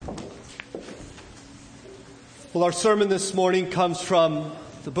Well, our sermon this morning comes from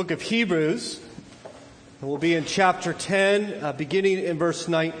the book of Hebrews. And we'll be in chapter 10, beginning in verse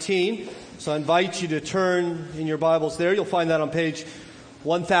 19. So I invite you to turn in your Bibles there. You'll find that on page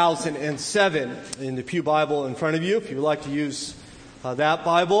 1007 in the Pew Bible in front of you, if you would like to use that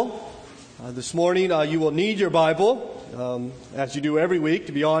Bible. This morning, you will need your Bible, as you do every week,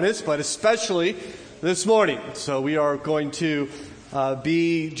 to be honest, but especially this morning. So we are going to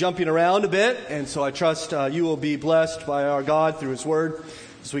be jumping around a bit, and so I trust you will be blessed by our God through His Word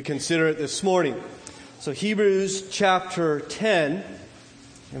as we consider it this morning. So Hebrews chapter 10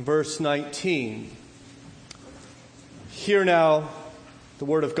 and verse 19. Hear now the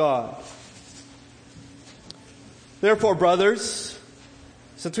Word of God. Therefore, brothers,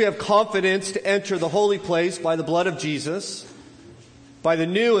 since we have confidence to enter the holy place by the blood of Jesus, by the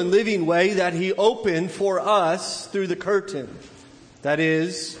new and living way that He opened for us through the curtain, that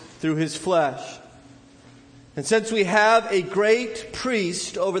is, through His flesh. And since we have a great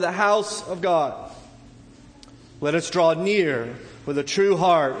priest over the house of God, let us draw near with a true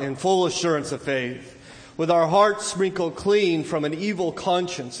heart and full assurance of faith, with our hearts sprinkled clean from an evil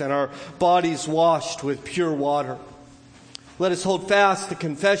conscience and our bodies washed with pure water. Let us hold fast the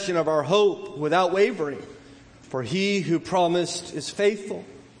confession of our hope without wavering, for He who promised is faithful.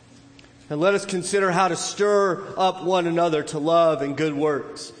 And let us consider how to stir up one another to love and good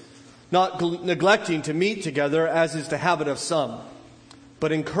works, not neglecting to meet together as is the habit of some,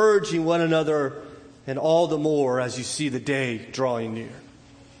 but encouraging one another, and all the more as you see the day drawing near.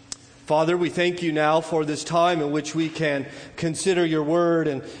 Father, we thank you now for this time in which we can consider your word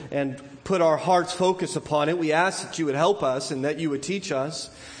and put our heart's focus upon it. We ask that you would help us and that you would teach us,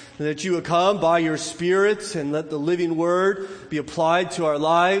 and that you would come by your Spirit and let the living word be applied to our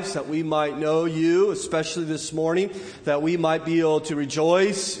lives, that we might know you, especially this morning, that we might be able to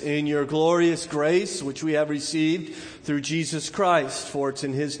rejoice in your glorious grace, which we have received through Jesus Christ. For it's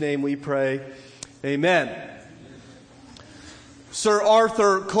in His name we pray. Amen. Sir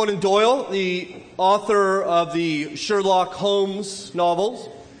Arthur Conan Doyle, the author of the Sherlock Holmes novels,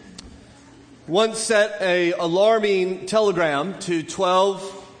 once sent an alarming telegram to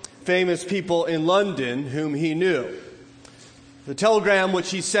 12 famous people in London whom he knew. The telegram which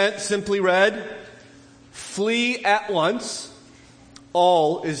he sent simply read, "Flee at once,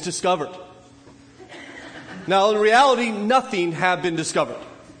 all is discovered." Now, in reality, nothing had been discovered.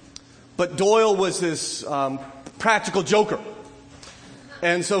 But Doyle was this practical joker.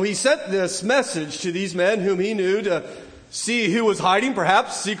 And so he sent this message to these men whom he knew to see who was hiding,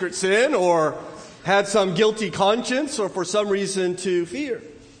 perhaps secret sin, or had some guilty conscience, or for some reason to fear.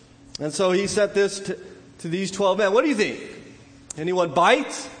 And so he sent this to these 12 men. What do you think? Anyone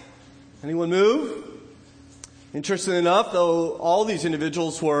bite? Anyone move? Interesting enough, though all these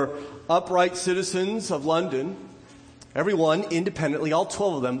individuals were upright citizens of London, everyone independently, all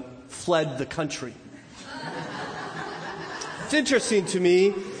 12 of them, fled the country. It's interesting to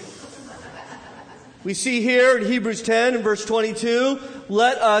me. We see here in Hebrews 10 and verse 22,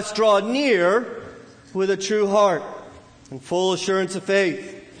 let us draw near with a true heart and full assurance of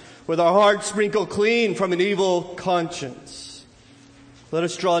faith, with our hearts sprinkled clean from an evil conscience. Let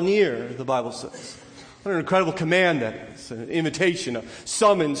us draw near, the Bible says. What an incredible command that is, an invitation, a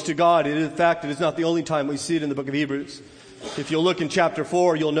summons to God. In fact, it is not the only time we see it in the book of Hebrews. If you'll look in chapter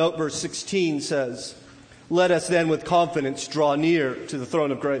 4, you'll note verse 16 says, let us then with confidence draw near to the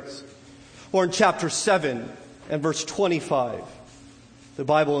throne of grace. Or in chapter 7 and verse 25, the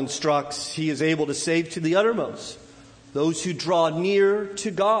Bible instructs He is able to save to the uttermost those who draw near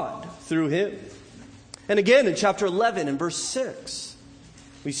to God through Him. And again in chapter 11 and verse 6,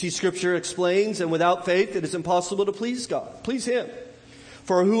 we see Scripture explains, and without faith it is impossible to please God, please Him.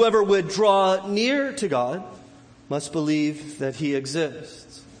 For whoever would draw near to God must believe that He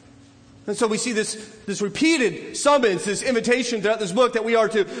exists. And so we see this repeated summons, this invitation throughout this book that we are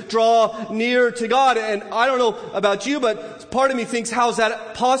to draw near to God. And I don't know about you, but part of me thinks, how is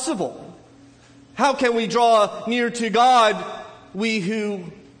that possible? How can we draw near to God, we who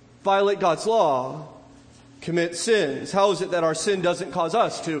violate God's law, commit sins? How is it that our sin doesn't cause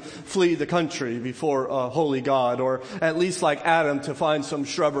us to flee the country before a holy God, or at least like Adam to find some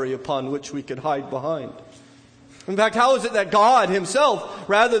shrubbery upon which we could hide behind? In fact, how is it that God Himself,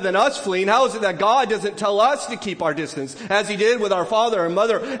 rather than us fleeing, how is it that God doesn't tell us to keep our distance, as He did with our father and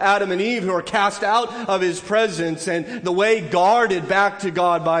mother, Adam and Eve, who are cast out of His presence, and the way guarded back to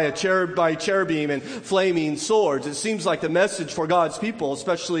God by cherubim and flaming swords? It seems like the message for God's people,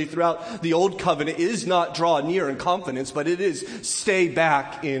 especially throughout the Old Covenant, is not draw near in confidence, but it is stay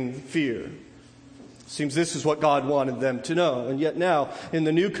back in fear. Seems this is what God wanted them to know. And yet now, in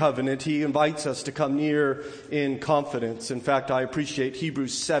the new covenant, he invites us to come near in confidence. In fact, I appreciate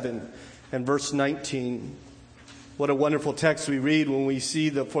Hebrews 7 and verse 19. What a wonderful text we read when we see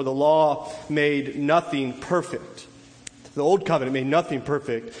that for the law made nothing perfect. The old covenant made nothing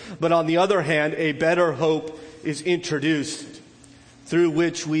perfect. But on the other hand, a better hope is introduced through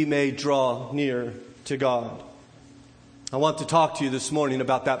which we may draw near to God. I want to talk to you this morning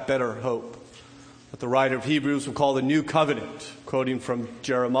about that better hope, what the writer of Hebrews will call the new covenant, quoting from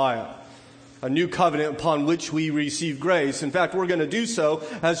Jeremiah. A new covenant upon which we receive grace. In fact, we're going to do so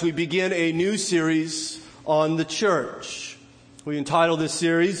as we begin a new series on the church. We entitled this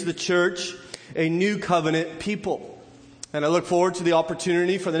series, The Church, a New Covenant People. And I look forward to the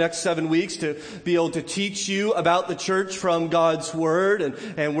opportunity for the next 7 weeks to be able to teach you about the church from God's Word.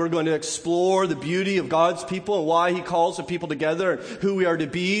 And we're going to explore the beauty of God's people and why He calls the people together and who we are to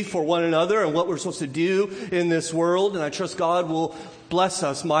be for one another and what we're supposed to do in this world. And I trust God will bless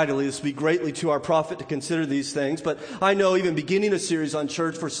us mightily. This will be greatly to our profit to consider these things. But I know even beginning a series on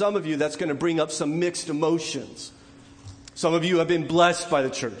church, for some of you, that's going to bring up some mixed emotions. Some of you have been blessed by the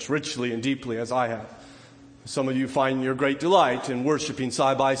church richly and deeply, as I have. Some of you find your great delight in worshiping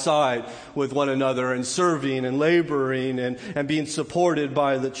side by side with one another and serving and laboring and being supported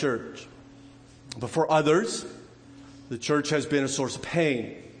by the church. But for others, the church has been a source of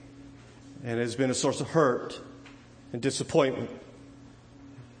pain and has been a source of hurt and disappointment.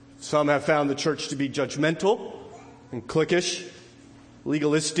 Some have found the church to be judgmental and cliquish,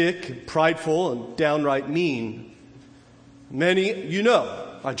 legalistic, prideful, and downright mean. Many, you know,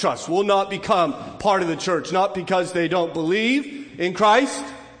 I trust, will not become part of the church, not because they don't believe in Christ,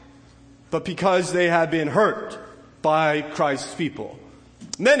 but because they have been hurt by Christ's people.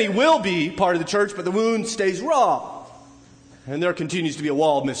 Many will be part of the church, but the wound stays raw. And there continues to be a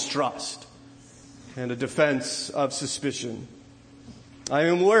wall of mistrust and a defense of suspicion. I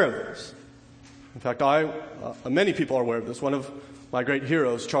am aware of this. In fact, many people are aware of this. One of my great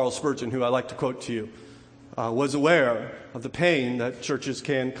heroes, Charles Spurgeon, who I like to quote to you, was aware of the pain that churches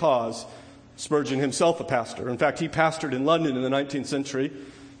can cause. Spurgeon himself a pastor. In fact, he pastored in London in the 19th century.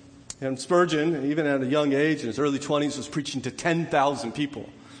 And Spurgeon, even at a young age, in his early 20s, was preaching to 10,000 people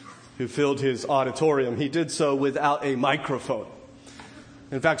who filled his auditorium. He did so without a microphone.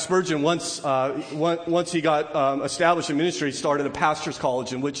 In fact, Spurgeon, once he got established in ministry, started a pastor's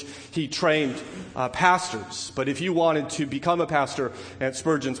college in which he trained pastors. But if you wanted to become a pastor at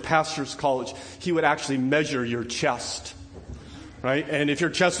Spurgeon's pastor's college, he would actually measure your chest, right? And if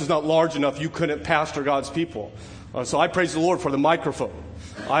your chest was not large enough, you couldn't pastor God's people. So I praise the Lord for the microphone.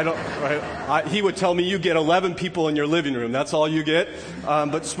 He would tell me you get 11 people in your living room. That's all you get.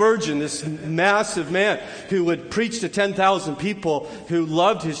 But Spurgeon, this massive man who would preach to 10,000 people who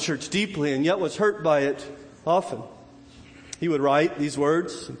loved his church deeply and yet was hurt by it often. He would write these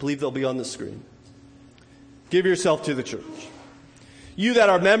words, I believe they'll be on the screen. Give yourself to the church. You that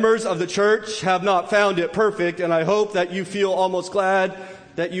are members of the church have not found it perfect, and I hope that you feel almost glad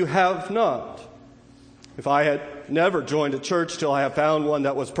that you have not. If I had never joined a church till I have found one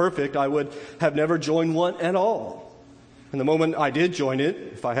that was perfect, I would have never joined one at all. And the moment I did join it,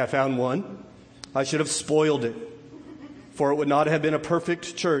 if I had found one, I should have spoiled it. For it would not have been a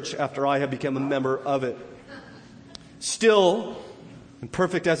perfect church after I had become a member of it. Still,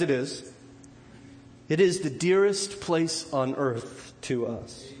 imperfect as it is the dearest place on earth to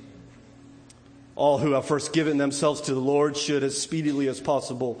us. All who have first given themselves to the Lord should, as speedily as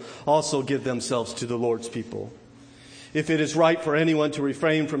possible, also give themselves to the Lord's people. If it is right for anyone to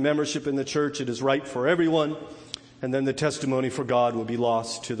refrain from membership in the church, it is right for everyone, and then the testimony for God will be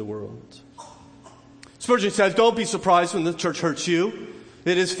lost to the world. Spurgeon says, don't be surprised when the church hurts you.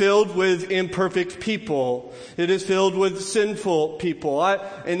 It is filled with imperfect people. It is filled with sinful people. I,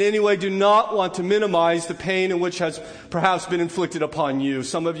 in any way, do not want to minimize the pain in which has perhaps been inflicted upon you.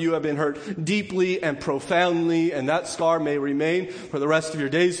 Some of you have been hurt deeply and profoundly, and that scar may remain for the rest of your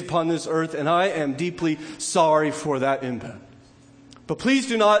days upon this earth, and I am deeply sorry for that impact. But please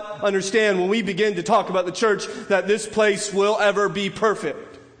do not understand when we begin to talk about the church that this place will ever be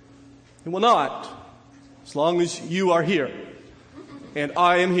perfect. It will not, as long as you are here. And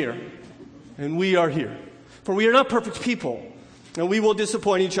I am here. And we are here. For we are not perfect people. And we will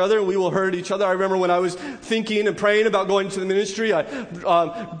disappoint each other and we will hurt each other. I remember when I was thinking and praying about going to the ministry,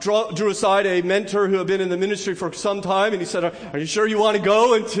 I drew aside a mentor who had been in the ministry for some time. And he said, are you sure you want to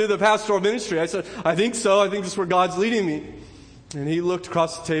go into the pastoral ministry? I said, I think so. I think this is where God's leading me. And he looked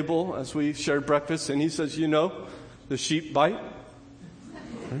across the table as we shared breakfast and he says, you know, the sheep bite.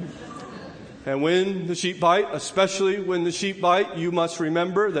 And when the sheep bite, especially when the sheep bite, you must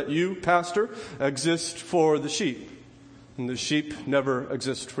remember that you, pastor, exist for the sheep. And the sheep never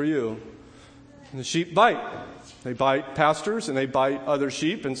exist for you. And the sheep bite. They bite pastors and they bite other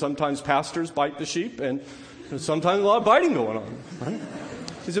sheep, and sometimes pastors bite the sheep, and there's sometimes a lot of biting going on. Right?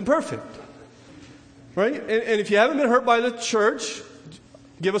 It's imperfect. Right? And if you haven't been hurt by the church,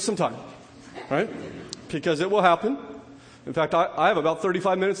 give us some time. Right? Because it will happen. In fact, I have about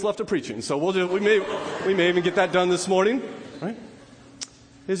 35 minutes left of preaching, so we may even get that done this morning. Right?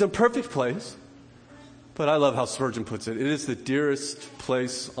 It's a perfect place, but I love how Spurgeon puts it. It is the dearest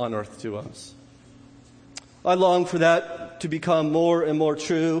place on earth to us. I long for that to become more and more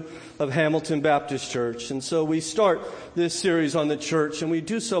true of Hamilton Baptist Church. And so we start this series on the church, and we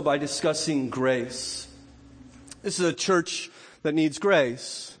do so by discussing grace. This is a church that needs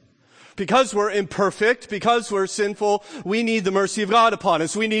grace. Because we're imperfect, because we're sinful, we need the mercy of God upon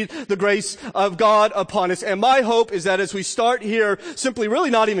us. We need the grace of God upon us. And my hope is that as we start here, simply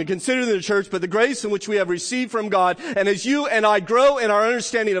really not even considering the church, but the grace in which we have received from God, and as you and I grow in our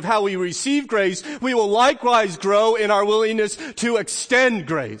understanding of how we receive grace, we will likewise grow in our willingness to extend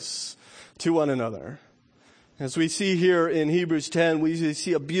grace to one another. As we see here in Hebrews 10, we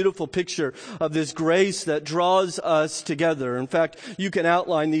see a beautiful picture of this grace that draws us together. In fact, you can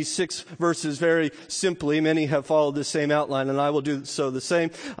outline these 6 verses very simply. Many have followed the same outline, and I will do so the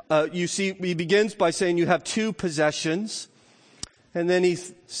same. You see, he begins by saying you have 2 possessions. And then he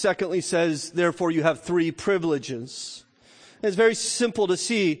secondly says, therefore you have 3 privileges. And it's very simple to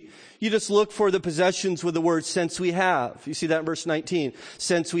see. You just look for the possessions with the word since we have. You see that in verse 19,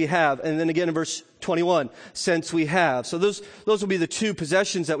 since we have. And then again in verse 21, since we have. So those will be the 2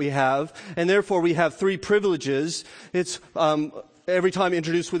 possessions that we have. And therefore we have 3 privileges. It's every time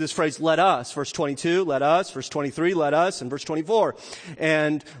introduced with this phrase, let us. Verse 22, let us. Verse 23, let us. And verse 24,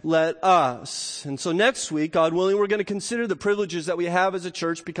 and let us. And so next week, God willing, we're going to consider the privileges that we have as a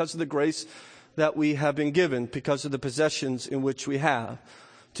church because of the grace that we have been given, because of the possessions in which we have.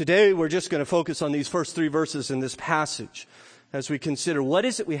 Today, we're just going to focus on these first 3 verses in this passage as we consider what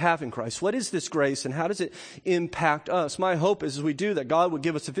is it we have in Christ? What is this grace and how does it impact us? My hope is as we do that God would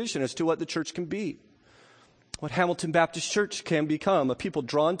give us a vision as to what the church can be, what Hamilton Baptist Church can become, a people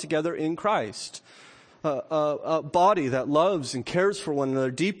drawn together in Christ, a body that loves and cares for one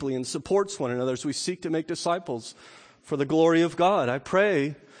another deeply and supports one another as we seek to make disciples for the glory of God. I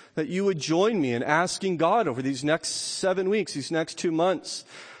pray that you would join me in asking God over these next 7 weeks, these next 2 months,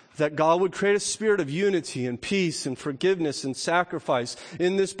 that God would create a spirit of unity and peace and forgiveness and sacrifice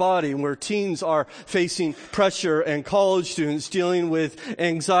in this body where teens are facing pressure and college students dealing with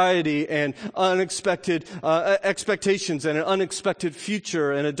anxiety and unexpected expectations and an unexpected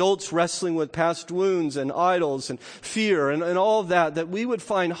future, and adults wrestling with past wounds and idols and fear and all of that we would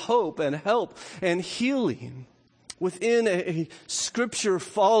find hope and help and healing within a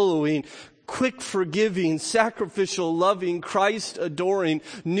scripture-following, quick forgiving, sacrificial, loving, Christ-adoring,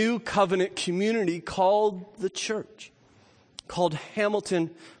 new covenant community called the church, called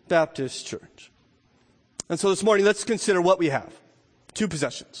Hamilton Baptist Church. And so this morning, let's consider what we have. 2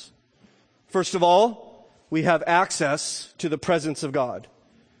 possessions. First of all, we have access to the presence of God.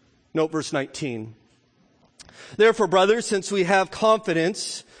 Note verse 19. Therefore, brothers, since we have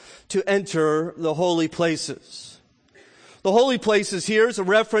confidence to enter the holy places. The holy places here is a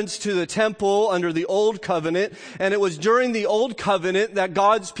reference to the temple under the Old Covenant, and it was during the Old Covenant that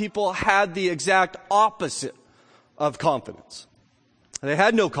God's people had the exact opposite of confidence. They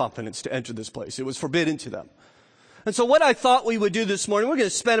had no confidence to enter this place. It was forbidden to them. And so what I thought we would do this morning, we're going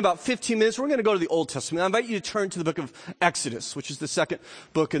to spend about 15 minutes. We're going to go to the Old Testament. I invite you to turn to the book of Exodus, which is the 2nd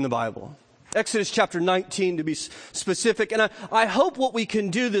book in the Bible. Exodus chapter 19 to be specific. And I hope what we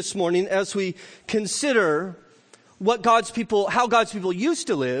can do this morning as we consider how God's people used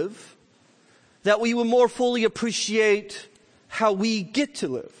to live, that we will more fully appreciate how we get to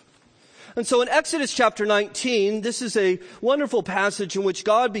live. And so in Exodus chapter 19, this is a wonderful passage in which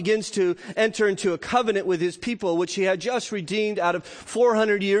God begins to enter into a covenant with his people, which he had just redeemed out of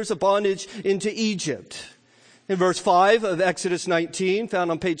 400 years of bondage into Egypt. In verse 5 of Exodus 19,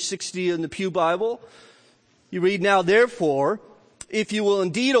 found on page 60 in the Pew Bible, you read, now therefore, if you will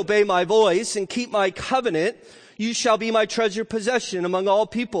indeed obey my voice and keep my covenant, you shall be my treasured possession among all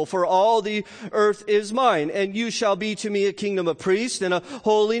people, for all the earth is mine. And you shall be to me a kingdom of priests and a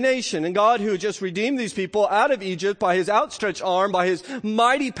holy nation. And God, who just redeemed these people out of Egypt by his outstretched arm, by his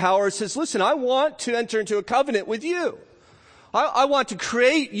mighty power, says, listen, I want to enter into a covenant with you. I want to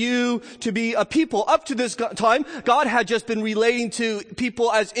create you to be a people. Up to this time, God had just been relating to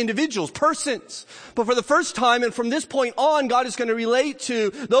people as individuals, persons. But for the first time, and from this point on, God is going to relate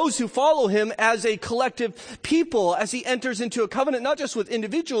to those who follow him as a collective people, as he enters into a covenant, not just with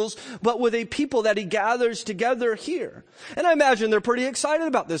individuals, but with a people that he gathers together here. And I imagine they're pretty excited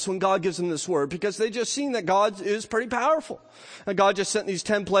about this when God gives them this word, because they just seen that God is pretty powerful. And God just sent these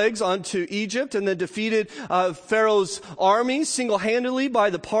 10 plagues onto Egypt and then defeated Pharaoh's army single-handedly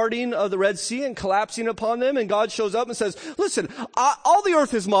by the parting of the Red Sea and collapsing upon them. And God shows up and says, listen, all the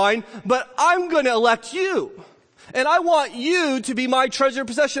earth is mine, but I'm going to elect you. And I want you to be my treasured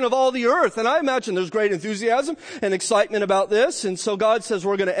possession of all the earth. And I imagine there's great enthusiasm and excitement about this. And so God says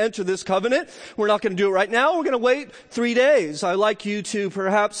we're going to enter this covenant. We're not going to do it right now. We're going to wait 3 days. I'd like you to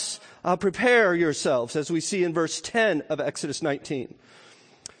perhaps prepare yourselves, as we see in verse 10 of Exodus 19.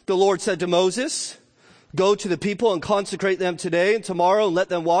 The Lord said to Moses, go to the people and consecrate them today and tomorrow, and let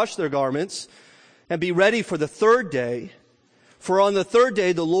them wash their garments and be ready for the third day. For on the third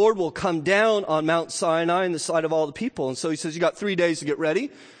day, the Lord will come down on Mount Sinai in the sight of all the people. And so he says, you got 3 days to get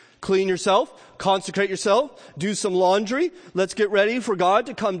ready. Clean yourself, consecrate yourself, do some laundry. Let's get ready for God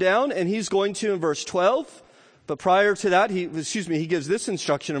to come down. And he's going to, in verse 12. But prior to that, he gives this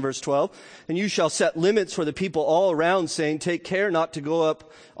instruction in verse 12. And you shall set limits for the people all around, saying, take care not to go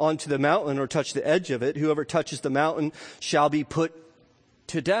up onto the mountain or touch the edge of it. Whoever touches the mountain shall be put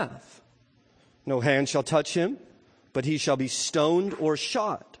to death. No hand shall touch him, but he shall be stoned or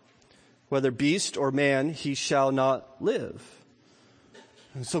shot. Whether beast or man, he shall not live.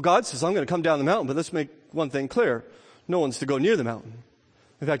 And so God says, I'm going to come down the mountain, but let's make one thing clear. No one's to go near the mountain.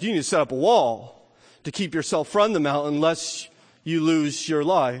 In fact, you need to set up a wall to keep yourself from the mountain lest you lose your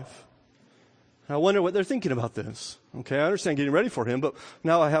life. I wonder what they're thinking about this. Okay, I understand getting ready for him, but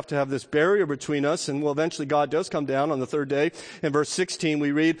now I have to have this barrier between us, and well, eventually God does come down on the third day. In verse 16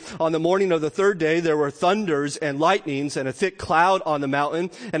 we read, on the morning of the third day there were thunders and lightnings and a thick cloud on the mountain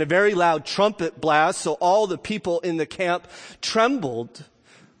and a very loud trumpet blast, so all the people in the camp trembled.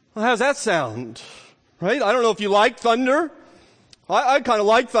 Well, how's that sound? Right? I don't know if you like thunder. I kind of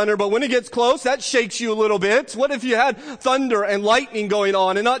like thunder, but when it gets close, that shakes you a little bit. What if you had thunder and lightning going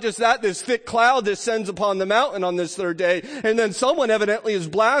on? And not just that, this thick cloud descends upon the mountain on this third day. And then someone evidently is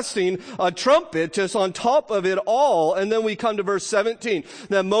blasting a trumpet just on top of it all. And then we come to verse 17.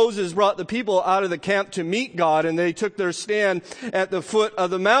 Then Moses brought the people out of the camp to meet God, and they took their stand at the foot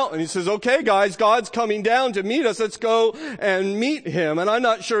of the mountain. He says, okay, guys, God's coming down to meet us. Let's go and meet him. And I'm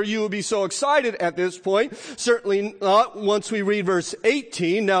not sure you would be so excited at this point. Certainly not once we read verse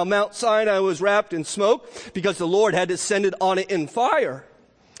 18, now Mount Sinai was wrapped in smoke because the Lord had descended on it in fire.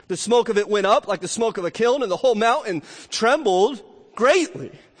 The smoke of it went up like the smoke of a kiln, and the whole mountain trembled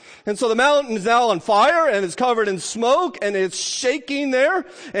greatly. And so the mountain is now on fire and it's covered in smoke and it's shaking there.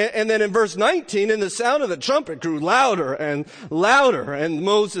 And then in verse 19, and the sound of the trumpet grew louder and louder, and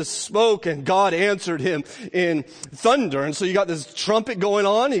Moses spoke and God answered him in thunder. And so you got this trumpet going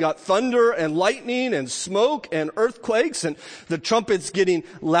on. You got thunder and lightning and smoke and earthquakes, and the trumpet's getting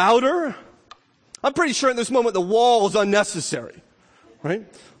louder. I'm pretty sure at this moment the wall is unnecessary. Right?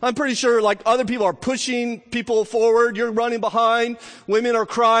 I'm pretty sure like other people are pushing people forward. You're running behind. Women are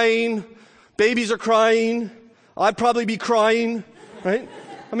crying. Babies are crying. I'd probably be crying. Right?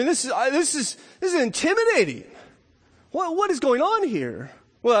 I mean, this is intimidating. What is going on here?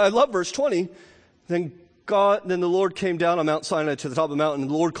 Well, I love verse 20. Then the Lord came down on Mount Sinai to the top of the mountain,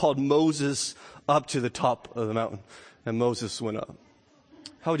 and the Lord called Moses up to the top of the mountain. And Moses went up.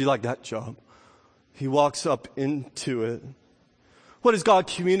 How would you like that job? He walks up into it. What is God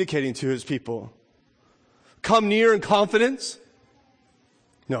communicating to his people? Come near in confidence?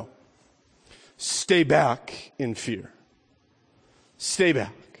 No. Stay back in fear. Stay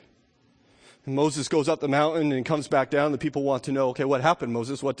back. And Moses goes up the mountain and comes back down. The people want to know, okay, what happened,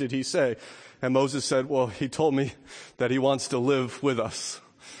 Moses? What did he say? And Moses said, well, he told me that he wants to live with us.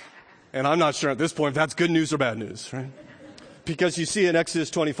 And I'm not sure at this point if that's good news or bad news, right? Because you see in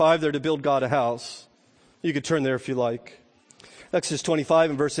Exodus 25, they're to build God a house. You could turn there if you like. Exodus 25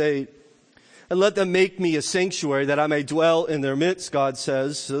 and verse 8. And let them make me a sanctuary that I may dwell in their midst, God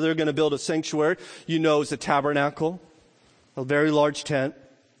says. So they're going to build a sanctuary. You know it's a tabernacle, a very large tent.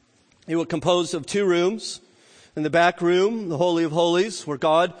 It will compose of 2 rooms. In the back room, the Holy of Holies, where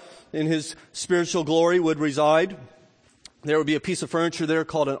God in his spiritual glory would reside. There would be a piece of furniture there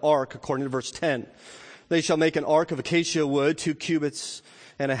called an ark, according to verse 10. They shall make an ark of acacia wood, 2 cubits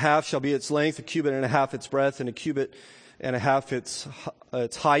and a half shall be its length, 1.5 cubits its breadth, and 1.5 cubits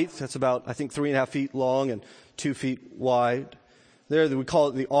its height. That's about, I think, 3.5 feet long and 2 feet wide. There, we call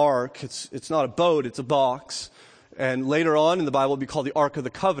it the ark. It's not a boat, it's a box. And later on in the Bible, it would be called the Ark of the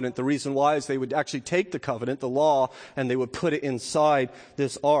Covenant. The reason why is they would actually take the covenant, the law, and they would put it inside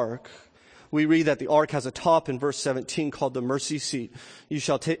this ark. We read that the ark has a top in verse 17 called the mercy seat. You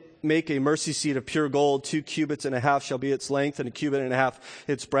shall make a mercy seat of pure gold. 2 cubits and a half shall be its length, and 1.5 cubits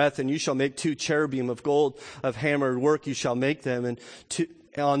its breadth. And you shall make 2 cherubim of gold of hammered work. You shall make them, and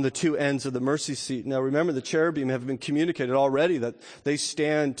on the 2 ends of the mercy seat. Now remember, the cherubim have been communicated already that they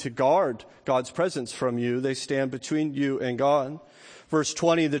stand to guard God's presence from you. They stand between you and God. Verse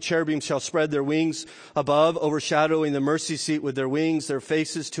 20, the cherubim shall spread their wings above, overshadowing the mercy seat with their wings, their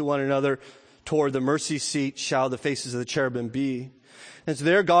faces to one another. Toward the mercy seat shall the faces of the cherubim be. And so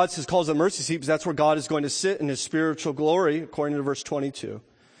there God calls it the mercy seat because that's where God is going to sit in his spiritual glory, according to verse 22.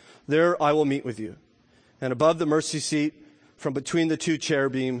 There I will meet with you. And above the mercy seat, from between the 2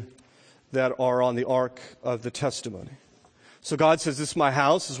 cherubim that are on the ark of the testimony. So God says, this is my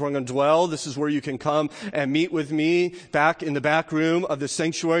house. This is where I'm going to dwell. This is where you can come and meet with me back in the back room of the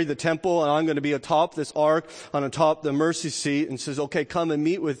sanctuary, the temple. And I'm going to be atop this ark, on atop the mercy seat, and says, okay, come and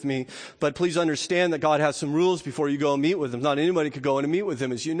meet with me. But please understand that God has some rules before you go and meet with him. Not anybody could go in and meet with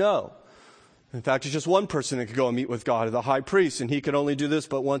him, as you know. In fact, it's just one person that could go and meet with God, the high priest, and he could only do this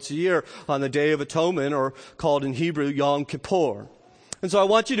but once a year on the Day of Atonement, or called in Hebrew Yom Kippur. And so I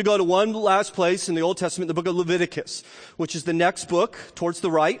want you to go to one last place in the Old Testament, the book of Leviticus, which is the next book towards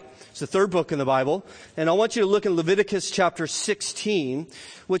the right. It's the 3rd book in the Bible. And I want you to look in Leviticus chapter 16,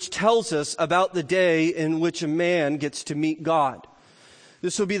 which tells us about the day in which a man gets to meet God.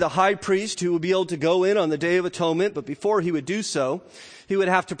 This would be the high priest who would be able to go in on the Day of Atonement, but before he would do so, he would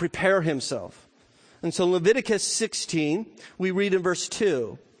have to prepare himself. And so in Leviticus 16, we read in verse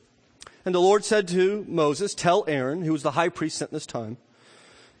 2, and the Lord said to Moses, tell Aaron, who was the high priest at this time,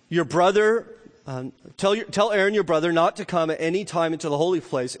 your brother, tell Aaron your brother not to come at any time into the holy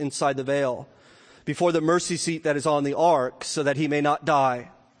place inside the veil, before the mercy seat that is on the ark, so that he may not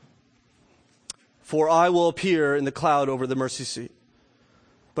die. For I will appear in the cloud over the mercy seat.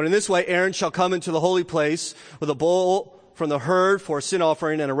 But in this way, Aaron shall come into the holy place with a bull from the herd for a sin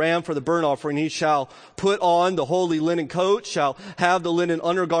offering and a ram for the burnt offering. He shall put on the holy linen coat, shall have the linen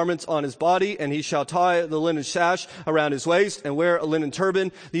undergarments on his body, and he shall tie the linen sash around his waist and wear a linen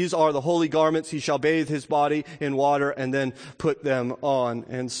turban. These are the holy garments. He shall bathe his body in water and then put them on.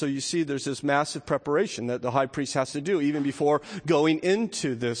 And so you see there's this massive preparation that the high priest has to do even before going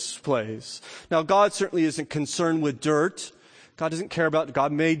into this place. Now, God certainly isn't concerned with dirt. God doesn't care about,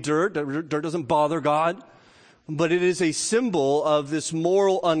 God made dirt. Dirt doesn't bother God. But it is a symbol of this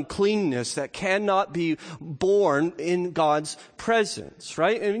moral uncleanness that cannot be borne in God's presence,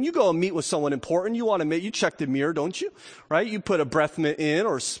 right? And when you go and meet with someone important, you check the mirror, don't you? Right? You put a breath mint in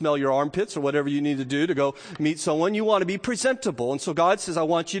or smell your armpits or whatever you need to do to go meet someone. You want to be presentable. And so God says, I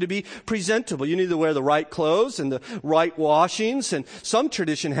want you to be presentable. You need to wear the right clothes and the right washings. And some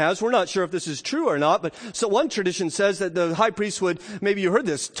tradition has, we're not sure if this is true or not, but so one tradition says that the high priest would, maybe you heard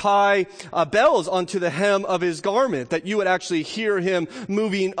this, tie bells onto the hem of his garment, that you would actually hear him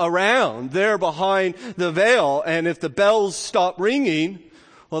moving around there behind the veil. And if the bells stop ringing,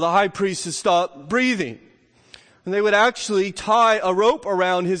 well, the high priest has stopped breathing. And they would actually tie a rope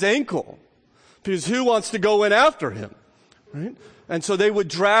around his ankle, because who wants to go in after him, right? And so they would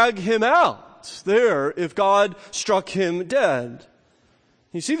drag him out there if God struck him dead.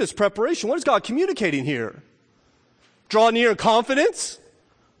 You see this preparation. What is God communicating here? Draw near in confidence?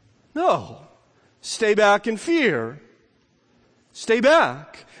 No. Stay back in fear. Stay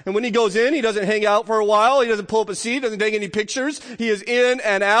back. And when he goes in, he doesn't hang out for a while. He doesn't pull up a seat, doesn't take any pictures. He is in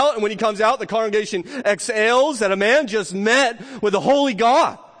and out. And when he comes out, the congregation exhales that a man just met with the holy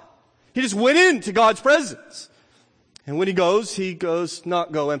God. He just went into God's presence. And when he goes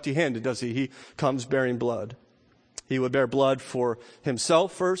not go empty-handed, does he? He comes bearing blood. He would bear blood for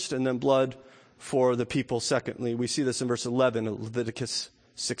himself first, and then blood for the people secondly. We see this in verse 11 of Leviticus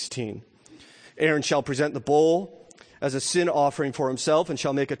 16. Aaron shall present the bull as a sin offering for himself, and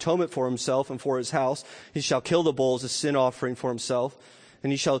shall make atonement for himself and for his house. He shall kill the bull as a sin offering for himself,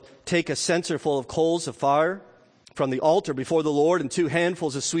 and he shall take a censer full of coals of fire from the altar before the Lord, and 2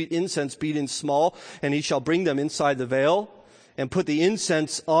 handfuls of sweet incense beaten small, and he shall bring them inside the veil, and put the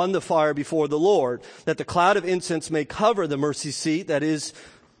incense on the fire before the Lord, that the cloud of incense may cover the mercy seat, that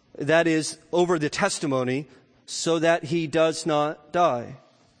is over the testimony, so that he does not die.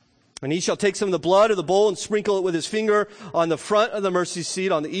 And he shall take some of the blood of the bull and sprinkle it with his finger on the front of the mercy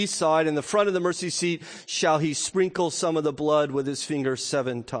seat on the east side. And the front of the mercy seat shall he sprinkle some of the blood with his finger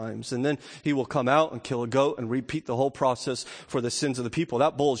 7 times. And then he will come out and kill a goat and repeat the whole process for the sins of the people.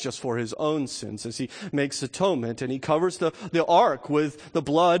 That bull is just for his own sins as he makes atonement. And he covers the ark with the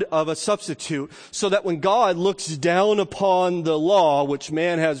blood of a substitute so that when God looks down upon the law which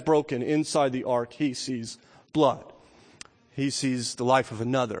man has broken inside the ark, he sees blood. He sees the life of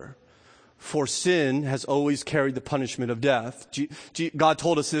another. For sin has always carried the punishment of death. God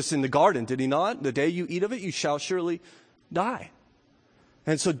told us this in the garden, did he not? The day you eat of it, you shall surely die.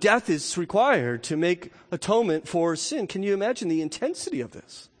 And so death is required to make atonement for sin. Can you imagine the intensity of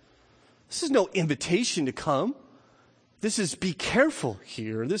this? This is no invitation to come. This is be careful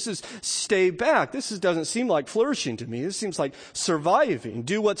here. This is stay back. Doesn't seem like flourishing to me. This seems like surviving.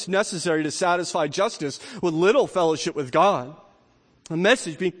 Do what's necessary to satisfy justice with little fellowship with God. A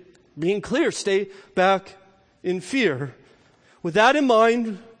message being clear, stay back in fear. With that in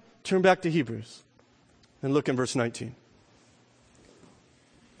mind, turn back to Hebrews and look in verse 19.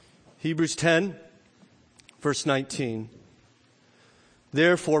 Hebrews 10, verse 19.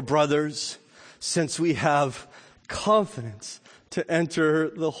 Therefore, brothers, since we have confidence to enter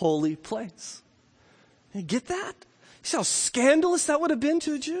the holy place. You get that? You see how scandalous that would have been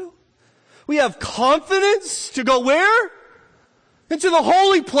to a Jew? We have confidence to go where? Into the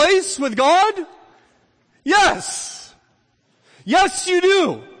holy place with God? Yes. Yes, you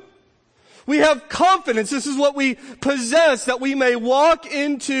do. We have confidence. This is what we possess, that we may walk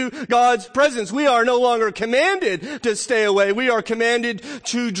into God's presence. We are no longer commanded to stay away. We are commanded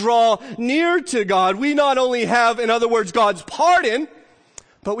to draw near to God. We not only have, in other words, God's pardon,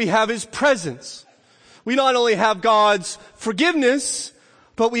 but we have His presence. We not only have God's forgiveness,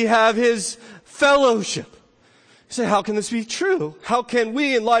 but we have His fellowship. You say, how can this be true? How can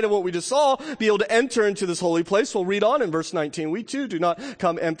we, in light of what we just saw, be able to enter into this holy place? Well, read on in verse 19. We too do not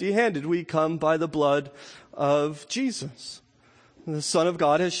come empty-handed. We come by the blood of Jesus. The Son of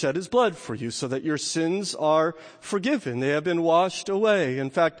God has shed His blood for you so that your sins are forgiven. They have been washed away. In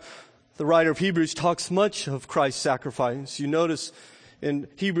fact, the writer of Hebrews talks much of Christ's sacrifice. You notice in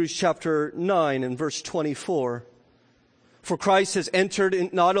Hebrews chapter 9 and verse 24, for Christ has entered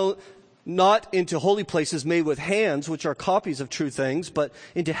in not into holy places made with hands, which are copies of true things, but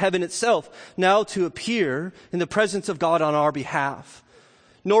into heaven itself, now to appear in the presence of God on our behalf.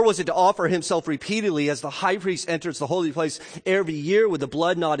 Nor was it to offer Himself repeatedly as the high priest enters the holy place every year with the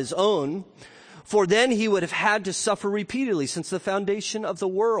blood not his own, for then he would have had to suffer repeatedly since the foundation of the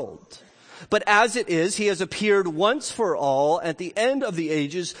world. But as it is, He has appeared once for all at the end of the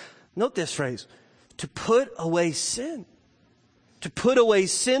ages, note this phrase, to put away sin. To put away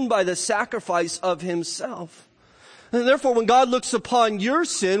sin by the sacrifice of Himself. And therefore, when God looks upon your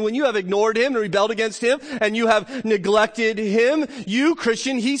sin, when you have ignored Him and rebelled against Him, and you have neglected Him, you,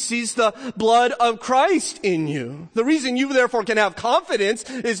 Christian, He sees the blood of Christ in you. The reason you therefore can have confidence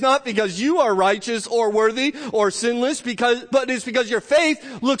is not because you are righteous or worthy or sinless, but it's because your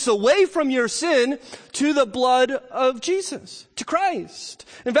faith looks away from your sin to the blood of Jesus, to Christ.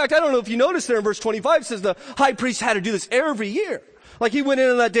 In fact, I don't know if you noticed there in verse 25, it says the high priest had to do this every year. Like he went in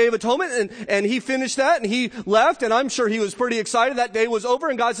on that Day of Atonement and he finished that and he left, and I'm sure he was pretty excited. That day was over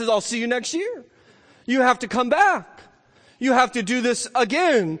and God says, I'll see you next year. You have to come back. You have to do this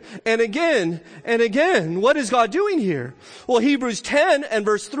again and again and again. What is God doing here? Well, Hebrews 10 and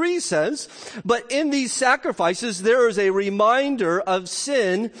verse 3 says, but in these sacrifices there is a reminder of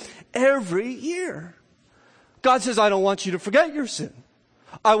sin every year. God says, I don't want you to forget your sin.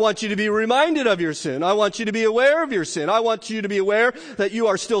 I want you to be reminded of your sin. I want you to be aware of your sin. I want you to be aware that you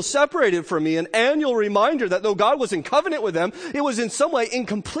are still separated from me. An annual reminder that though God was in covenant with them, it was in some way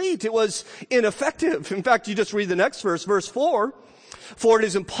incomplete. It was ineffective. In fact, you just read the next verse, verse 4. For it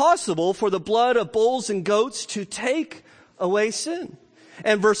is impossible for the blood of bulls and goats to take away sin.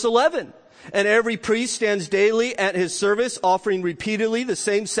 And verse 11. And every priest stands daily at his service, offering repeatedly the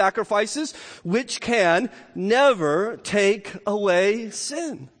same sacrifices, which can never take away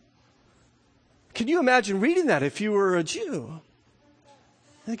sin. Can you imagine reading that if you were a Jew?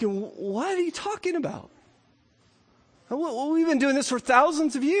 Thinking, what are you talking about? We've been doing this for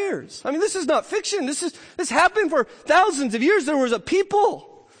thousands of years. I mean, this is not fiction. This happened for thousands of years. There was a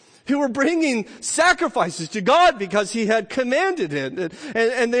people who were bringing sacrifices to God because he had commanded it.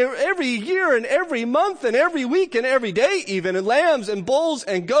 And they were every year and every month and every week and every day even, and lambs and bulls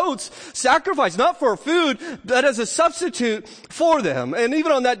and goats sacrificed, not for food, but as a substitute for them. And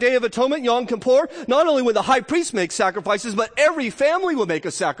even on that Day of Atonement, Yom Kippur, not only would the high priest make sacrifices, but every family would make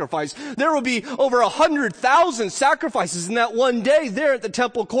a sacrifice. There would be over 100,000 sacrifices in that one day there at the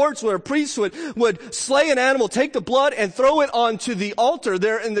temple courts, where a priest would slay an animal, take the blood, and throw it onto the altar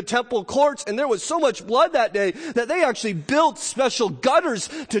there in the temple courts. And there was so much blood that day that they actually built special gutters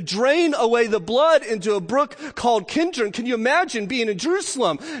to drain away the blood into a brook called Kidron. Can you imagine being in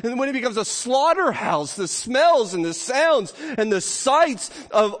Jerusalem and when it becomes a slaughterhouse, the smells and the sounds and the sights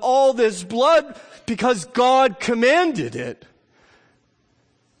of all this blood, because God commanded it.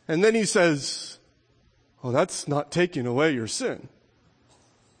 And then he says, "Oh, that's not taking away your sin."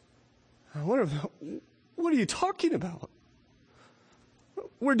 What are you talking about?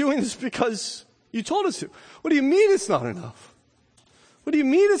 We're doing this because you told us to. What do you mean it's not enough? What do you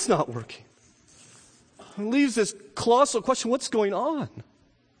mean it's not working? It leaves this colossal question: what's going on?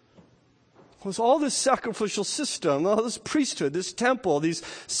 Was all this sacrificial system, all this priesthood, this temple, these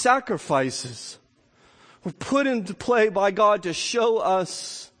sacrifices were put into play by God to show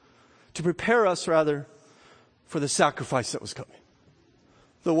us, to prepare us rather, for the sacrifice that was coming.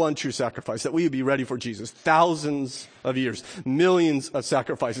 The one true sacrifice, that we would be ready for Jesus. Thousands of years, millions of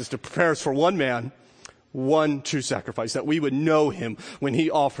sacrifices to prepare us for one man, one true sacrifice, that we would know him when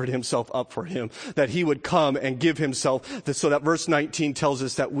he offered himself up for him, that he would come and give himself, so that verse 19 tells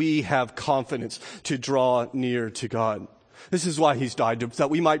us that we have confidence to draw near to God. This is why he's died, that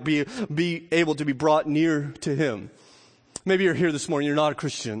we might be able to be brought near to him. Maybe you're here this morning, you're not a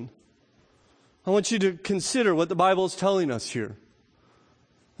Christian. I want you to consider what the Bible is telling us here.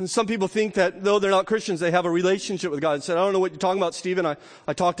 And some people think that though they're not Christians, they have a relationship with God. And said, "I don't know what you're talking about, Stephen.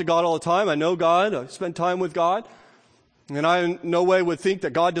 I talk to God all the time. I know God. I spend time with God. And I in no way would think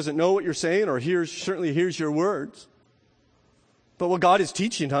that God doesn't know what you're saying or certainly hears your words." But what God is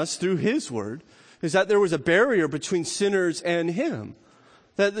teaching us through his word is that there was a barrier between sinners and him.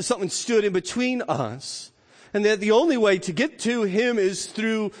 That something stood in between us. And that the only way to get to him is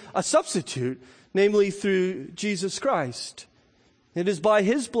through a substitute, namely through Jesus Christ. It is by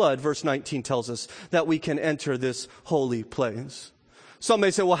his blood, verse 19 tells us, that we can enter this holy place. Some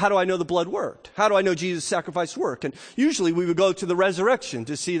may say, well, how do I know the blood worked? How do I know Jesus' sacrifice worked? And usually we would go to the resurrection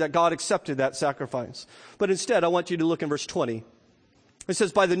to see that God accepted that sacrifice. But instead, I want you to look in verse 20. It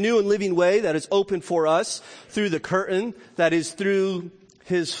says, by the new and living way that is opened for us through the curtain that is through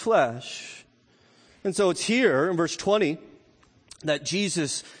his flesh. And so it's here in verse 20 that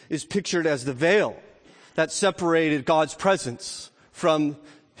Jesus is pictured as the veil that separated God's presence from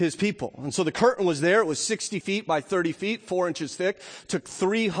his people. And so the curtain was there. It was 60 feet by 30 feet, 4 inches thick. It took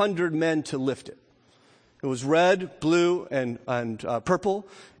 300 men to lift it. It was red, blue, and purple.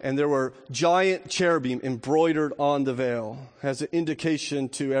 And there were giant cherubim embroidered on the veil as an indication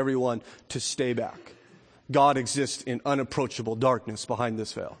to everyone to stay back. God exists in unapproachable darkness behind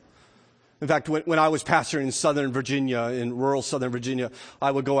this veil. In fact, when I was pastoring in Southern Virginia, in rural Southern Virginia,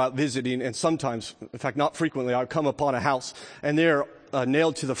 I would go out visiting, and sometimes, in fact, not frequently, I would come upon a house, and there,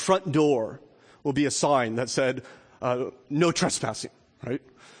 nailed to the front door, will be a sign that said, no trespassing, right?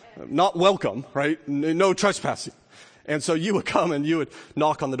 Not welcome, right? No trespassing. And so you would come and you would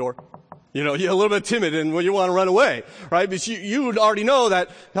knock on the door. You know, you're a little bit timid and you want to run away, right? But you would already know that,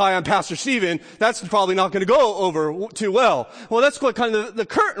 "Hi, I'm Pastor Stephen." That's probably not going to go over too well. Well, that's what kind of the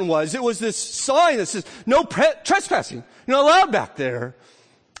curtain was. It was this sign that says, no trespassing. You're not allowed back there.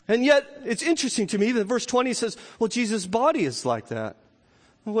 And yet, it's interesting to me that verse 20 says, well, Jesus' body is like that.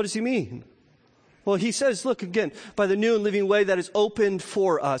 Well, what does he mean? Well, he says, look again, by the new and living way that is opened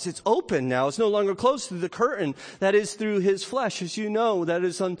for us. It's open now. It's no longer closed through the curtain that is through his flesh. As you know, that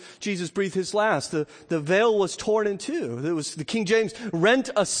is on Jesus breathed his last. The veil was torn in two. It was the King James rent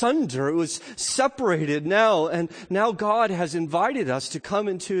asunder. It was separated now. And now God has invited us to come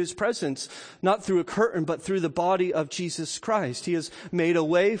into his presence, not through a curtain, but through the body of Jesus Christ. He has made a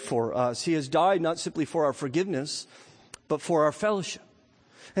way for us. He has died not simply for our forgiveness, but for our fellowship.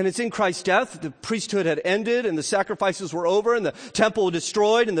 And it's in Christ's death. The priesthood had ended and the sacrifices were over and the temple was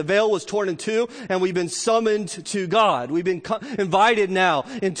destroyed and the veil was torn in two and we've been summoned to God. We've been invited now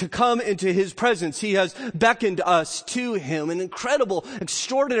to come into his presence. He has beckoned us to him. An incredible,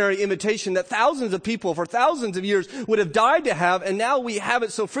 extraordinary invitation that thousands of people for thousands of years would have died to have, and now we have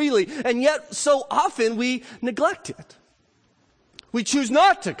it so freely, and yet so often we neglect it. We choose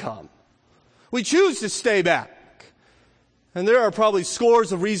not to come. We choose to stay back. And there are probably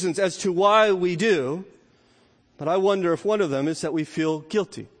scores of reasons as to why we do, but I wonder if one of them is that we feel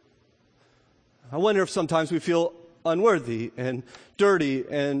guilty. I wonder if sometimes we feel unworthy and dirty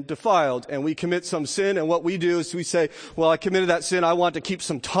and defiled, and we commit some sin, and what we do is we say, well, I committed that sin. I want to keep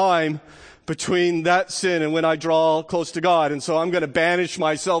some time between that sin and when I draw close to God, and so I'm going to banish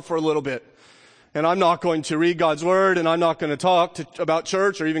myself for a little bit. And I'm not going to read God's Word, and I'm not going to talk about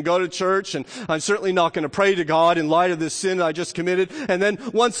church or even go to church, and I'm certainly not going to pray to God in light of this sin that I just committed. And then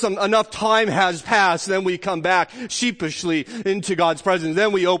once enough time has passed, then we come back sheepishly into God's presence.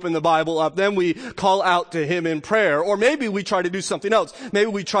 Then we open the Bible up. Then we call out to Him in prayer. Or maybe we try to do something else.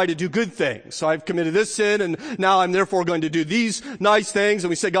 Maybe we try to do good things. So I've committed this sin, and now I'm therefore going to do these nice things. And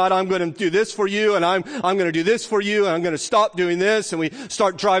we say, God, I'm going to do this for you, and I'm going to do this for you, and I'm going to stop doing this. And we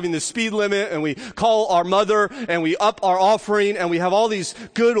start driving the speed limit, and we call our mother, and we up our offering, and we have all these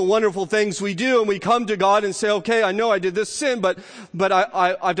good and wonderful things we do, and we come to God and say, okay, I know I did this sin, but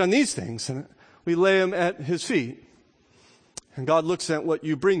I've done these things, and we lay them at His feet. And God looks at what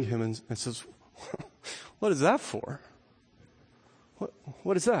you bring Him and says, what is that for?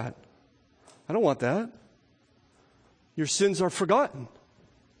 What is that? I don't want that. Your sins are forgotten.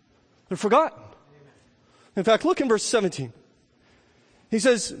 They're forgotten. In fact, look in verse 17. He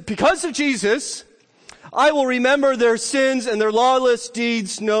says, because of Jesus, I will remember their sins and their lawless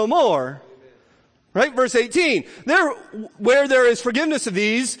deeds no more. Right? Verse 18. Where there is forgiveness of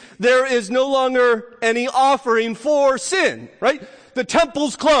these, there is no longer any offering for sin. Right? The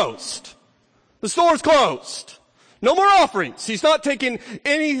temple's closed. The store's closed. No more offerings. He's not taking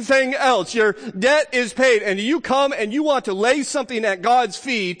anything else. Your debt is paid. And you come and you want to lay something at God's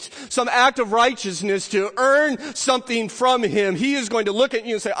feet, some act of righteousness to earn something from Him. He is going to look at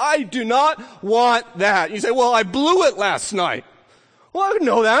you and say, I do not want that. You say, well, I blew it last night. Well, I didn't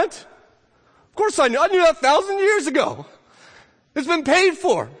know that. Of course I knew. I knew that 1,000 years ago. It's been paid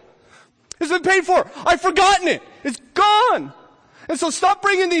for. It's been paid for. I've forgotten it. It's gone. And so stop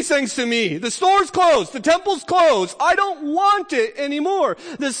bringing these things to me. The store's closed. The temple's closed. I don't want it anymore.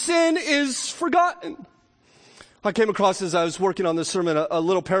 The sin is forgotten. I came across, as I was working on this sermon, a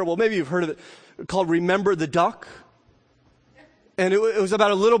little parable. Maybe you've heard of it, called Remember the Duck. And it was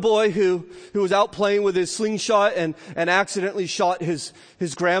about a little boy who was out playing with his slingshot and accidentally shot his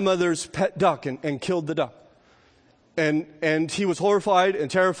grandmother's pet duck and killed the duck. And he was horrified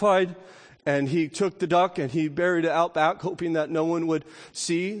and terrified. And he took the duck and he buried it out back, hoping that no one would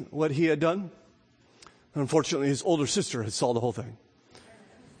see what he had done. Unfortunately, his older sister had saw the whole thing.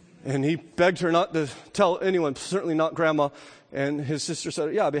 And he begged her not to tell anyone, certainly not Grandma. And his sister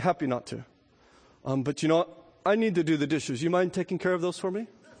said, yeah, I'd be happy not to. But you know what? I need to do the dishes. You mind taking care of those for me?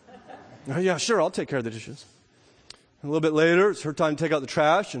 Yeah, sure, I'll take care of the dishes. And a little bit later, it's her time to take out the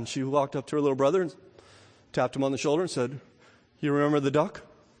trash. And she walked up to her little brother and tapped him on the shoulder and said, you remember the duck?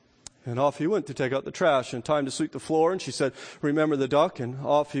 And off he went to take out the trash, and time to sweep the floor. And she said, remember the duck? And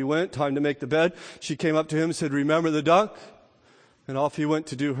off he went, time to make the bed. She came up to him and said, remember the duck? And off he went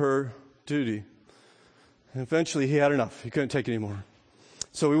to do her duty. And eventually he had enough. He couldn't take it anymore.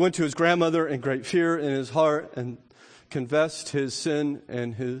 So he went to his grandmother in great fear in his heart and confessed his sin,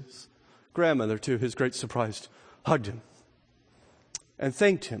 and his grandmother, to his great surprise, hugged him and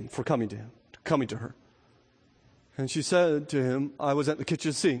thanked him for coming to her. And she said to him, I was at the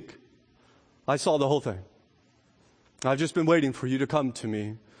kitchen sink. I saw the whole thing. I've just been waiting for you to come to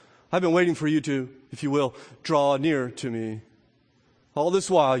me. I've been waiting for you to, if you will, draw near to me. All this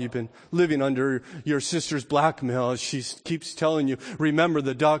while you've been living under your sister's blackmail. She keeps telling you, remember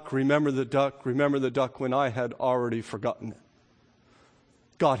the duck, remember the duck, remember the duck, when I had already forgotten it.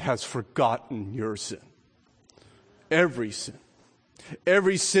 God has forgotten your sin. Every sin.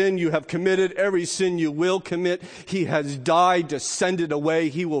 Every sin you have committed, every sin you will commit, He has died to send it away.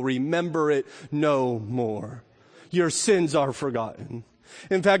 He will remember it no more. Your sins are forgotten.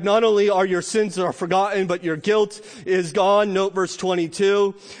 In fact, not only are your sins are forgotten, but your guilt is gone. Note verse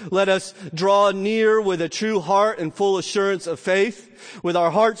 22. Let us draw near with a true heart and full assurance of faith, with our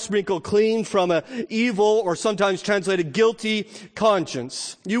hearts sprinkled clean from an evil, or sometimes translated guilty,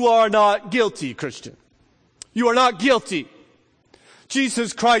 conscience. You are not guilty, Christian. You are not guilty.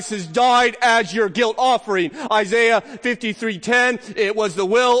 Jesus Christ has died as your guilt offering. Isaiah 53:10, it was the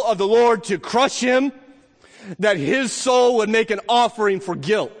will of the Lord to crush Him, that His soul would make an offering for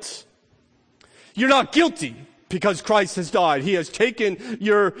guilt. You're not guilty because Christ has died. He has taken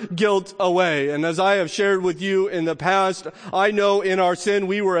your guilt away. And as I have shared with you in the past, I know in our sin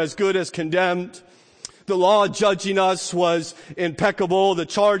we were as good as condemned. The law judging us was impeccable. The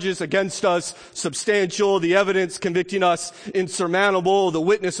charges against us substantial. The evidence convicting us insurmountable. The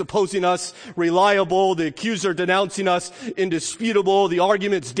witness opposing us reliable. The accuser denouncing us indisputable. The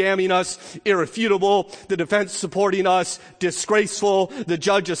arguments damning us irrefutable. The defense supporting us disgraceful. The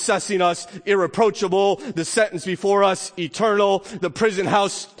judge assessing us irreproachable. The sentence before us eternal. The prison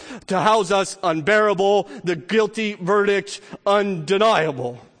house to house us unbearable. The guilty verdict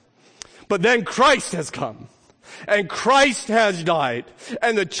undeniable. But then Christ has come, and Christ has died,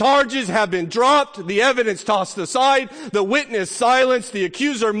 and the charges have been dropped, the evidence tossed aside, the witness silenced, the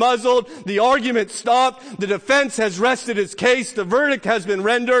accuser muzzled, the argument stopped, the defense has rested its case, the verdict has been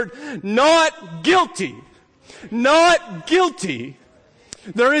rendered not guilty. Not guilty.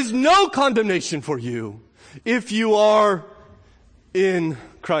 There is no condemnation for you if you are in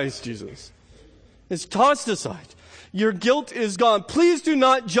Christ Jesus. It's tossed aside. Your guilt is gone. Please do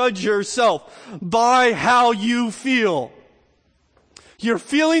not judge yourself by how you feel. Your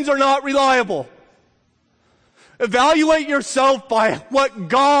feelings are not reliable. Evaluate yourself by what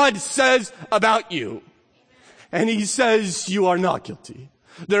God says about you. And He says you are not guilty.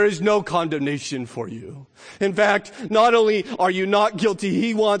 There is no condemnation for you. In fact, not only are you not guilty,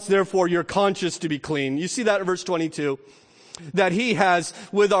 He wants, therefore, your conscience to be clean. You see that in verse 22? That He has,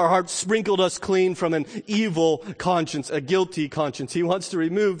 with our hearts, sprinkled us clean from an evil conscience, a guilty conscience. He wants to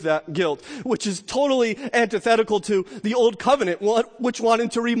remove that guilt, which is totally antithetical to the old covenant, which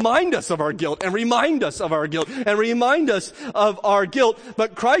wanted to remind us of our guilt and remind us of our guilt and remind us of our guilt.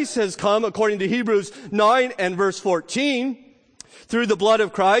 But Christ has come, according to Hebrews 9 and verse 14, through the blood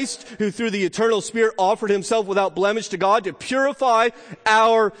of Christ, who through the eternal Spirit offered Himself without blemish to God to purify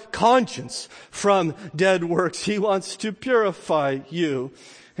our conscience from dead works. He wants to purify you.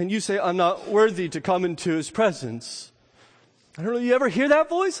 And you say, I'm not worthy to come into His presence. I don't know, you ever hear that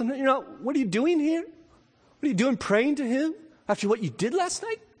voice? What are you doing here? What are you doing praying to Him after what you did last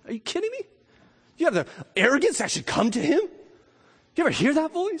night? Are you kidding me? You have the arrogance to actually come to Him? You ever hear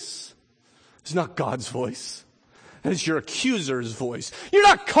that voice? It's not God's voice. That is your accuser's voice. You're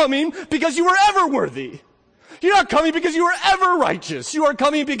not coming because you were ever worthy. You're not coming because you were ever righteous. You are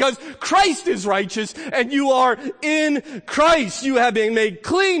coming because Christ is righteous and you are in Christ. You have been made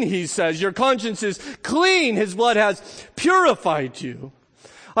clean, He says. Your conscience is clean. His blood has purified you.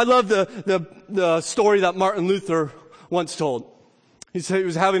 I love the story that Martin Luther once told. He said he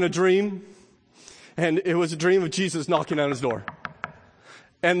was having a dream, and it was a dream of Jesus knocking on his door.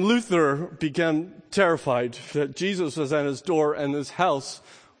 And Luther became terrified that Jesus was at his door and his house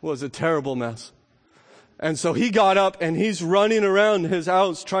was a terrible mess. And so he got up and he's running around his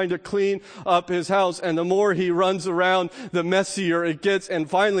house trying to clean up his house. And the more he runs around, the messier it gets. And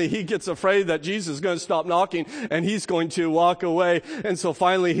finally he gets afraid that Jesus is going to stop knocking and he's going to walk away. And so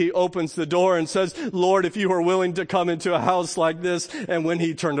finally he opens the door and says, Lord, if you are willing to come into a house like this. And when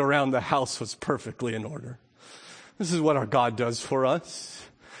he turned around, the house was perfectly in order. This is what our God does for us.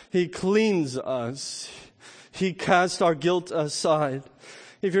 He cleans us. He casts our guilt aside.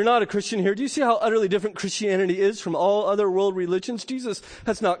 If you're not a Christian here, do you see how utterly different Christianity is from all other world religions? Jesus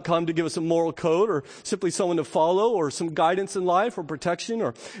has not come to give us a moral code or simply someone to follow or some guidance in life or protection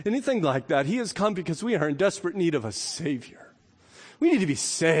or anything like that. He has come because we are in desperate need of a Savior. We need to be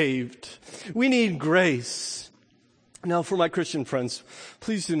saved. We need grace. Now, for my Christian friends,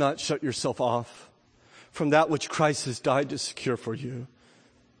 please do not shut yourself off from that which Christ has died to secure for you.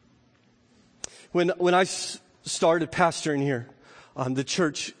 When I started pastoring here, the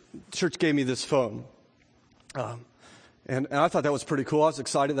church gave me this phone. And I thought that was pretty cool. I was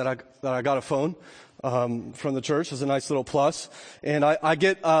excited that I got a phone, from the church. It was a nice little plus. And I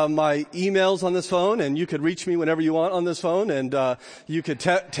get, my emails on this phone, and you could reach me whenever you want on this phone, and, you could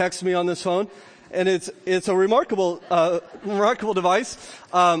text me on this phone. And it's a remarkable device.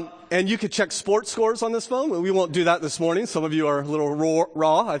 And you could check sports scores on this phone. We won't do that this morning. Some of you are a little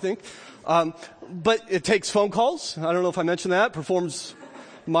raw, I think. But it takes phone calls. I don't know if I mentioned that. Performs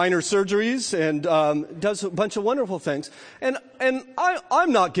minor surgeries and does a bunch of wonderful things. And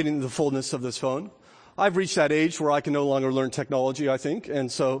I'm not getting the fullness of this phone. I've reached that age where I can no longer learn technology, I think. And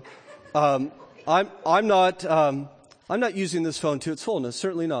so I'm not using this phone to its fullness.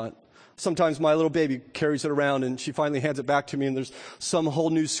 Certainly not. Sometimes my little baby carries it around and she finally hands it back to me and there's some whole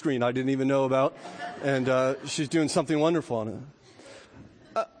new screen I didn't even know about. And she's doing something wonderful on it.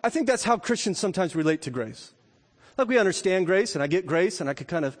 I think that's how Christians sometimes relate to grace. Like we understand grace and I get grace and I can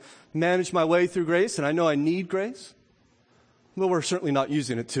kind of manage my way through grace and I know I need grace. But we're certainly not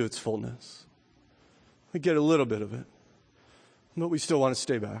using it to its fullness. We get a little bit of it. But we still want to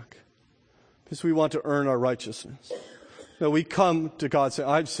stay back. Because we want to earn our righteousness. No, we come to God saying,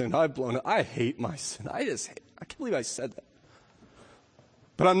 I've sinned, I've blown it, I hate my sin. I can't believe I said that.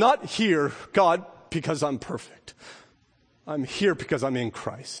 But I'm not here, God, because I'm perfect. I'm here because I'm in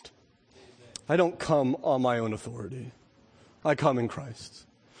Christ. I don't come on my own authority. I come in Christ.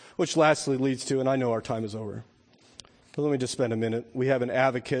 Which lastly leads to, and I know our time is over, but let me just spend a minute. We have an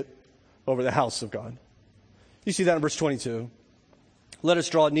advocate over the house of God. You see that in verse 22. Let us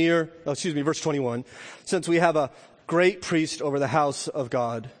draw near, verse 21. Since we have a great priest over the house of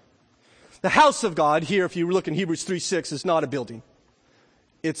God. The house of God here, if you look in Hebrews 3:6, is not a building.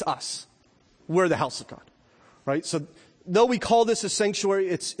 It's us. We're the house of God, right? So though we call this a sanctuary,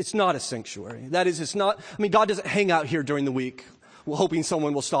 it's not a sanctuary. That is, it's not, God doesn't hang out here during the week hoping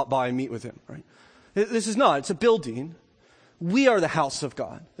someone will stop by and meet with him, right? This is not, it's a building. We are the house of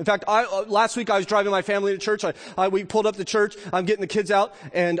God. In fact, last week I was driving my family to church. We pulled up to church. I'm getting the kids out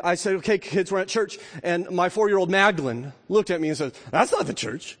and I said, okay, kids, we're at church. And my 4-year-old Magdalene looked at me and said, that's not the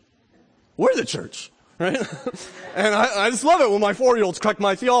church. We're the church. Right? And I just love it when my 4-year-olds correct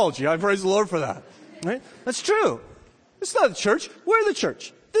my theology. I praise the Lord for that. Right? That's true. It's not the church. We're the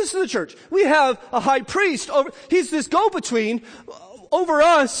church. This is the church. We have a high priest he's this go-between over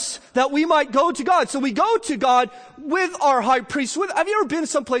us that we might go to God. So we go to God with our high priest. Have you ever been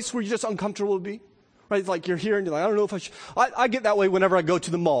someplace where you're just uncomfortable to be? Right? Like you're here and you're like, I don't know if I should. I get that way whenever I go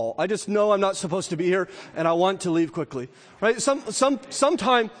to the mall. I just know I'm not supposed to be here and I want to leave quickly. Right?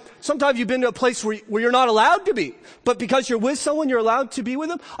 Sometimes you've been to a place where you're not allowed to be, but because you're with someone, you're allowed to be with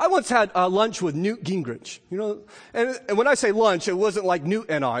them. I once had lunch with Newt Gingrich, and when I say lunch, it wasn't like Newt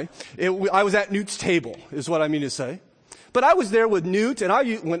and I was at Newt's table, is what I mean to say. But I was there with Newt, and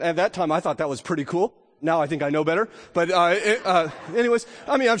at that time I thought that was pretty cool. Now I think I know better. But anyways,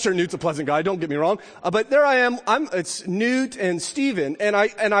 I'm sure Newt's a pleasant guy, don't get me wrong. But there I am, it's Newt and Stephen, and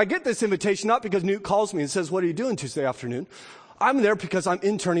I get this invitation not because Newt calls me and says, what are you doing Tuesday afternoon? I'm there because I'm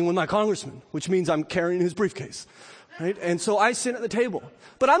interning with my congressman, which means I'm carrying his briefcase. Right? And so I sit at the table.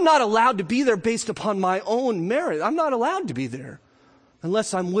 But I'm not allowed to be there based upon my own merit. I'm not allowed to be there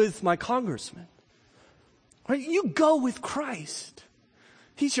unless I'm with my congressman. Right? You go with Christ.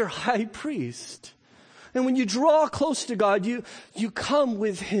 He's your high priest. And when you draw close to God, you come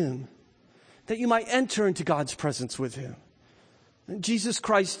with him, that you might enter into God's presence with him. And Jesus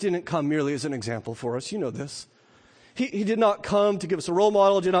Christ didn't come merely as an example for us. You know this. He did not come to give us a role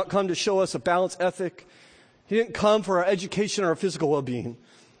model, did not come to show us a balanced ethic. He didn't come for our education or our physical well-being.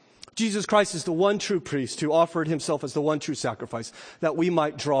 Jesus Christ is the one true priest who offered himself as the one true sacrifice that we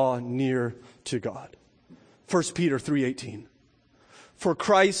might draw near to God. 1 Peter 3:18. For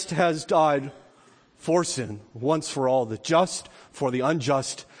Christ has died for sin once for all, the just for the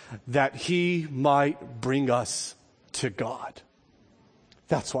unjust, that he might bring us to God.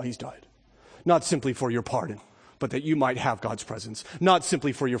 That's why he's died. Not simply for your pardon, but that you might have God's presence. Not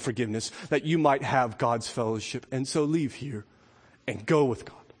simply for your forgiveness, that you might have God's fellowship. And so leave here and go with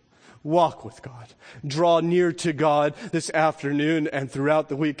God. Walk with God. Draw near to God this afternoon and throughout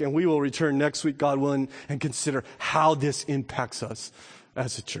the week. And we will return next week, God willing, and consider how this impacts us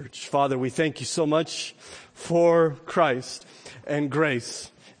as a church. Father, we thank you so much for Christ and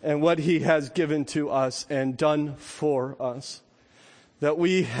grace and what he has given to us and done for us. That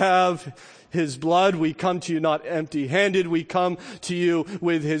we have his blood. We come to you not empty-handed. We come to you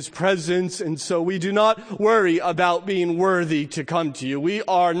with his presence. And so we do not worry about being worthy to come to you. We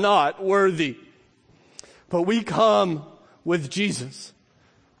are not worthy. But we come with Jesus,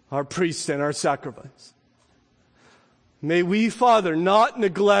 our priest and our sacrifice. May we, Father, not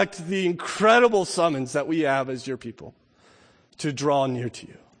neglect the incredible summons that we have as your people to draw near to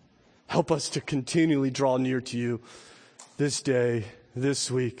you. Help us to continually draw near to you this day,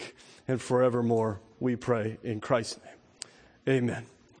 this week, and forevermore, we pray in Christ's name. Amen.